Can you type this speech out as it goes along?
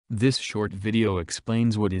This short video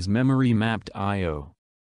explains what is memory mapped I/O.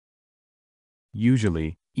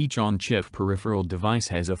 Usually, each on-chip peripheral device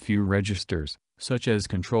has a few registers, such as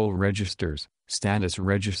control registers, status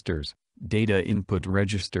registers, data input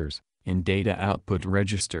registers, and data output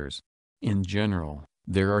registers. In general,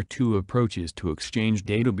 there are two approaches to exchange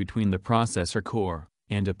data between the processor core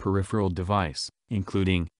and a peripheral device,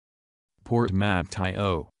 including port mapped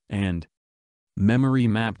I/O and memory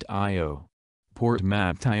mapped I/O. Port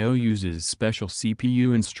mapped I/O uses special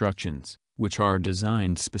CPU instructions, which are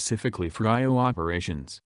designed specifically for I/O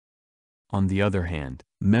operations. On the other hand,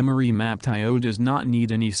 memory mapped I/O does not need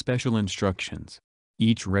any special instructions.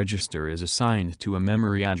 Each register is assigned to a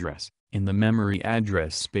memory address, in the memory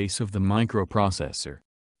address space of the microprocessor.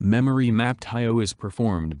 Memory mapped I/O is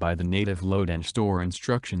performed by the native load and store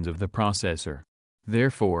instructions of the processor.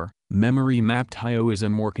 Therefore, memory mapped I/O is a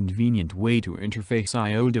more convenient way to interface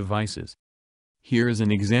I/O devices. Here is an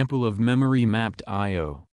example of memory mapped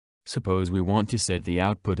I/O. Suppose we want to set the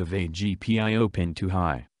output of a GPIO pin to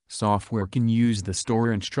high. Software can use the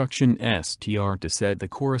store instruction str to set the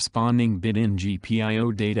corresponding bit in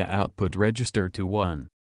GPIO data output register to 1.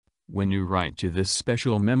 When you write to this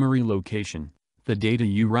special memory location, the data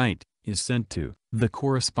you write is sent to the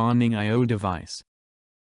corresponding I/O device.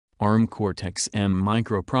 ARM Cortex-M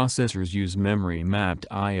microprocessors use memory mapped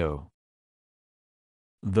I/O.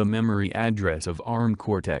 The memory address of ARM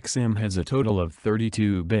Cortex-M has a total of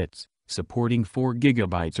 32 bits, supporting 4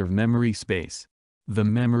 GB of memory space. The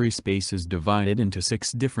memory space is divided into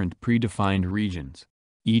 6 different predefined regions.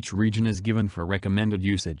 Each region is given for recommended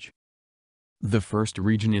usage. The first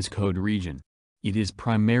region is code region. It is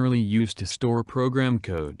primarily used to store program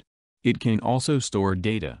code. It can also store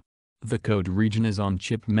data. The code region is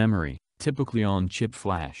on-chip memory, typically on-chip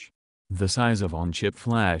flash. The size of on-chip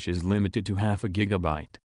flash is limited to half a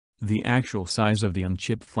gigabyte. The actual size of the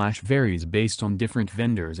on-chip flash varies based on different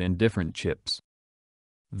vendors and different chips.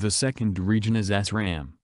 The second region is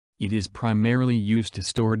SRAM. It is primarily used to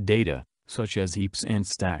store data, such as heaps and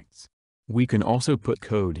stacks. We can also put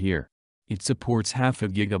code here. It supports half a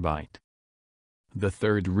gigabyte. The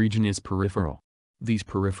third region is peripheral. These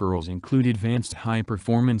peripherals include advanced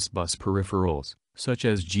high-performance bus peripherals, such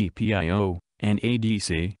as GPIO and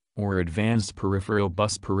ADC, or advanced peripheral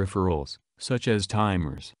bus peripherals, such as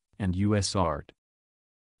timers and USART.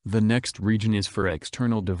 The next region is for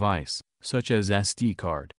external device, such as SD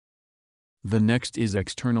card. The next is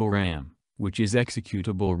external RAM, which is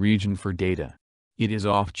executable region for data. It is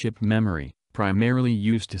off-chip memory, primarily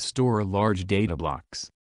used to store large data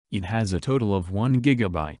blocks. It has a total of 1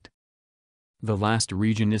 gigabyte. The last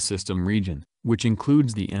region is system region, which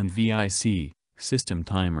includes the NVIC, system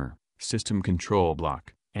timer, system control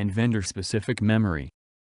block, and vendor-specific memory.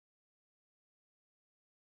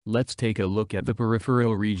 Let's take a look at the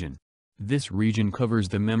peripheral region. This region covers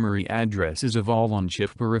the memory addresses of all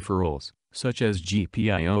on-chip peripherals, such as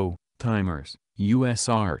GPIO, timers,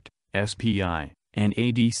 USART, SPI, and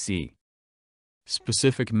ADC.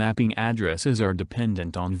 Specific mapping addresses are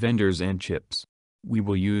dependent on vendors and chips. We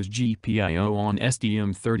will use GPIO on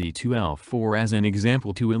STM32L4 as an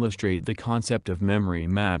example to illustrate the concept of memory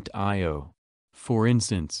mapped I/O. For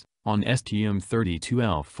instance, on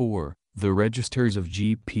STM32L4, the registers of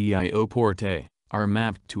GPIO port A are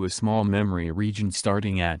mapped to a small memory region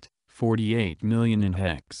starting at 48 million in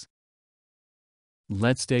hex.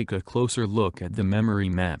 Let's take a closer look at the memory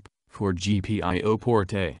map for GPIO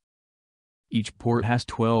port A. Each port has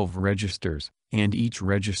 12 registers, and each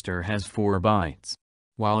register has 4 bytes.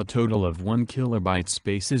 While a total of 1 kilobyte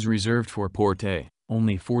space is reserved for port A,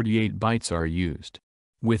 only 48 bytes are used.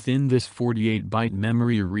 Within this 48-byte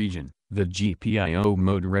memory region, the GPIO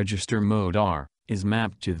mode register mode R is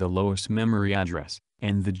mapped to the lowest memory address,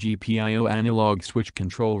 and the GPIO analog switch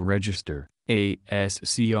control register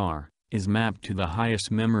ASCR is mapped to the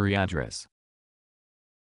highest memory address.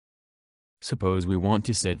 Suppose we want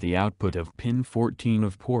to set the output of pin 14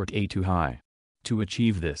 of port A to high. To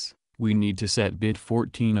achieve this, we need to set bit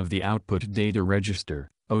 14 of the output data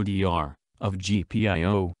register, ODR, of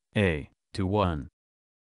GPIO A to 1.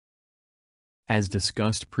 As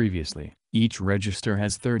discussed previously, each register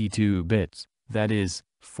has 32 bits, that is,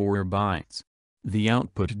 4 bytes. The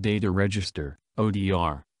output data register,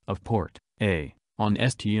 ODR, of port A, on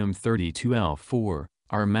STM32L4,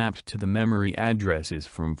 are mapped to the memory addresses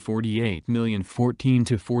from 48,014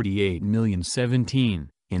 to 48,017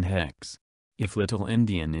 in hex. If little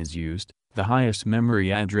endian is used, the highest memory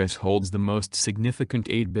address holds the most significant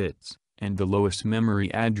 8 bits, and the lowest memory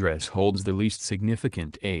address holds the least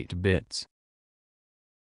significant 8 bits.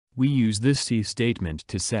 We use this C statement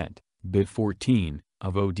to set bit 14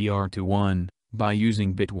 of ODR to 1, by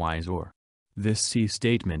using bitwise OR. This C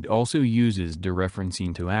statement also uses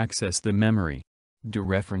dereferencing to access the memory.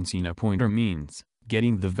 Dereferencing a pointer means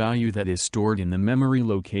getting the value that is stored in the memory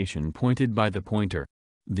location pointed by the pointer.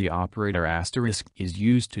 The operator asterisk is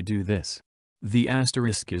used to do this. The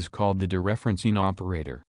asterisk is called the dereferencing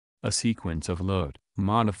operator. A sequence of load,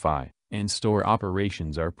 modify, and store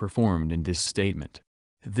operations are performed in this statement.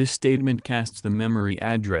 This statement casts the memory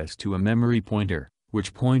address to a memory pointer,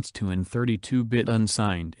 which points to an 32-bit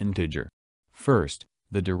unsigned integer. First,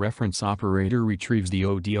 the dereference operator retrieves the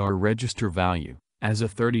ODR register value as a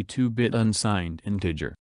 32-bit unsigned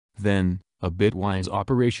integer. Then, a bitwise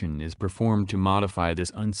operation is performed to modify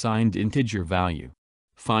this unsigned integer value.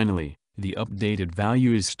 Finally, the updated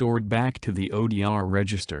value is stored back to the ODR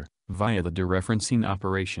register via the dereferencing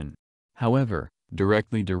operation. However,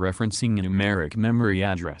 directly dereferencing a numeric memory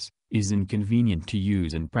address is inconvenient to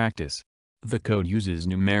use in practice. The code uses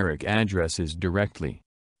numeric addresses directly.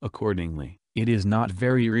 Accordingly, it is not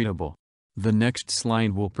very readable. The next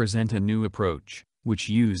slide will present a new approach, which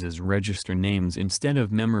uses register names instead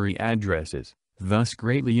of memory addresses, thus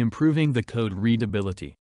greatly improving the code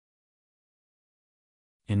readability.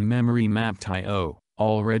 In memory mapped I/O,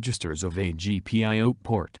 all registers of a GPIO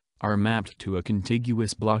port are mapped to a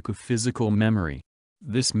contiguous block of physical memory.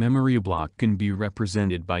 This memory block can be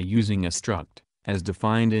represented by using a struct, as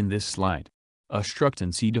defined in this slide. A struct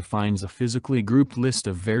in C defines a physically grouped list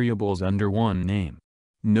of variables under one name.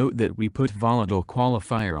 Note that we put volatile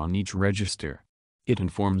qualifier on each register. It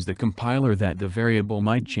informs the compiler that the variable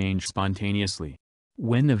might change spontaneously.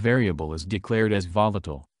 When a variable is declared as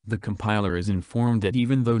volatile, the compiler is informed that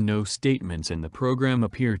even though no statements in the program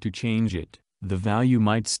appear to change it, the value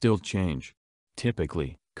might still change.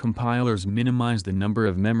 Typically, compilers minimize the number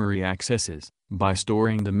of memory accesses by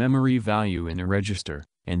storing the memory value in a register,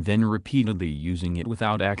 and then repeatedly using it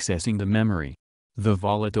without accessing the memory. The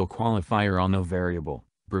volatile qualifier on a variable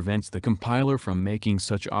prevents the compiler from making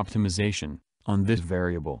such optimization on this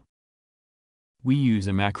variable. We use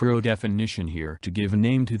a macro definition here to give a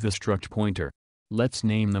name to the struct pointer. Let's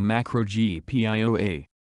name the macro GPIOA.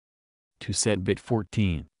 To set bit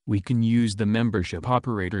 14, we can use the membership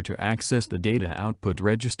operator to access the data output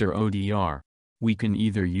register ODR. We can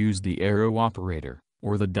either use the arrow operator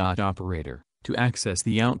or the dot operator to access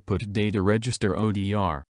the output data register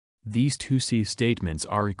ODR. These two C statements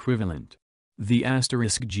are equivalent. The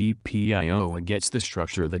asterisk GPIOA gets the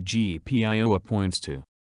structure that GPIOA points to.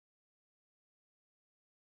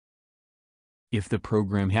 If the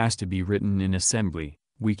program has to be written in assembly,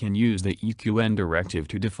 we can use the EQN directive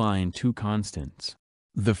to define two constants.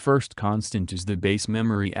 The first constant is the base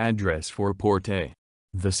memory address for port A.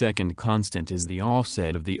 The second constant is the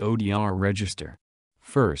offset of the ODR register.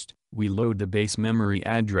 First, we load the base memory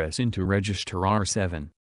address into register R7.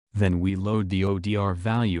 Then we load the ODR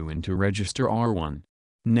value into register R1.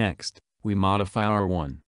 Next, we modify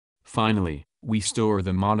R1. Finally, we store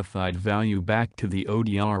the modified value back to the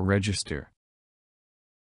ODR register.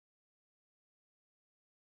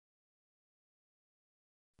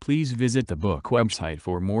 Please visit the book website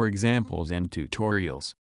for more examples and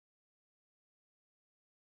tutorials.